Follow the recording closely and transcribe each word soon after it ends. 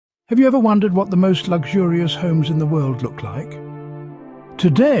Have you ever wondered what the most luxurious homes in the world look like?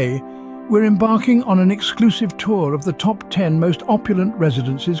 Today, we're embarking on an exclusive tour of the top 10 most opulent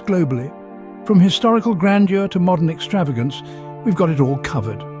residences globally. From historical grandeur to modern extravagance, we've got it all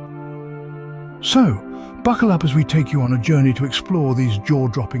covered. So, buckle up as we take you on a journey to explore these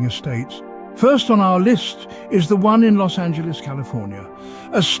jaw-dropping estates. First on our list is the one in Los Angeles, California,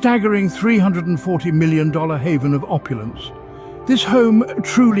 a staggering $340 million haven of opulence. This home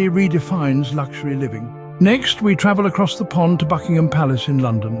truly redefines luxury living. Next, we travel across the pond to Buckingham Palace in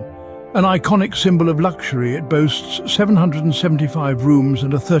London. An iconic symbol of luxury, it boasts 775 rooms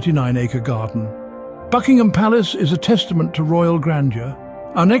and a 39-acre garden. Buckingham Palace is a testament to royal grandeur.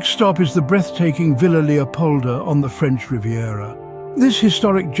 Our next stop is the breathtaking Villa Leopolda on the French Riviera. This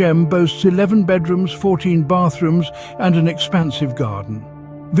historic gem boasts 11 bedrooms, 14 bathrooms, and an expansive garden.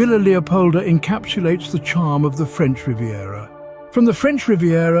 Villa Leopolda encapsulates the charm of the French Riviera. From the French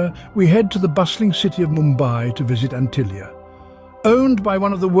Riviera, we head to the bustling city of Mumbai to visit Antillia. Owned by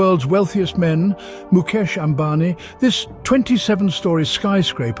one of the world's wealthiest men, Mukesh Ambani, this 27-story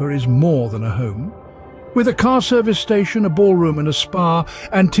skyscraper is more than a home. With a car service station, a ballroom and a spa,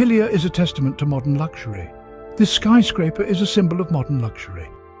 Antillia is a testament to modern luxury. This skyscraper is a symbol of modern luxury.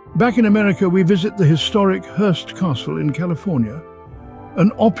 Back in America, we visit the historic Hearst Castle in California.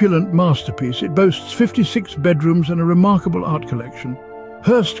 An opulent masterpiece, it boasts 56 bedrooms and a remarkable art collection.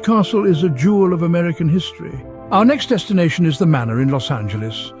 Hearst Castle is a jewel of American history. Our next destination is the Manor in Los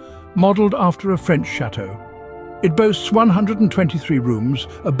Angeles, modeled after a French chateau. It boasts 123 rooms,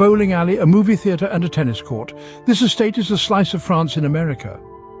 a bowling alley, a movie theater and a tennis court. This estate is a slice of France in America.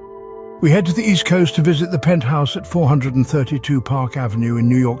 We head to the East Coast to visit the penthouse at 432 Park Avenue in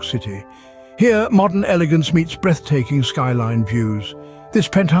New York City. Here, modern elegance meets breathtaking skyline views. This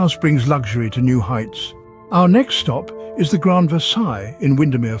penthouse brings luxury to new heights. Our next stop is the Grand Versailles in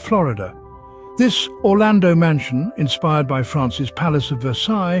Windermere, Florida. This Orlando mansion, inspired by France's Palace of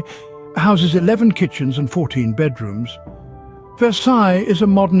Versailles, houses 11 kitchens and 14 bedrooms. Versailles is a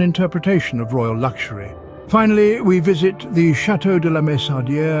modern interpretation of royal luxury. Finally, we visit the Château de la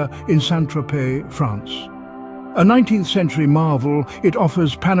Messardière in Saint-Tropez, France. A 19th century marvel, it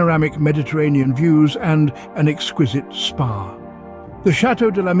offers panoramic Mediterranean views and an exquisite spa. The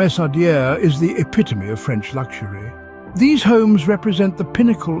Château de la Messardière is the epitome of French luxury. These homes represent the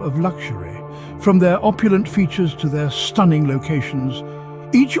pinnacle of luxury, from their opulent features to their stunning locations.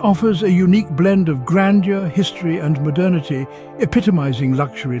 Each offers a unique blend of grandeur, history and modernity, epitomizing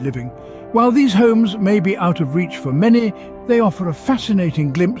luxury living. While these homes may be out of reach for many, they offer a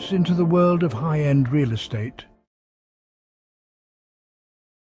fascinating glimpse into the world of high-end real estate.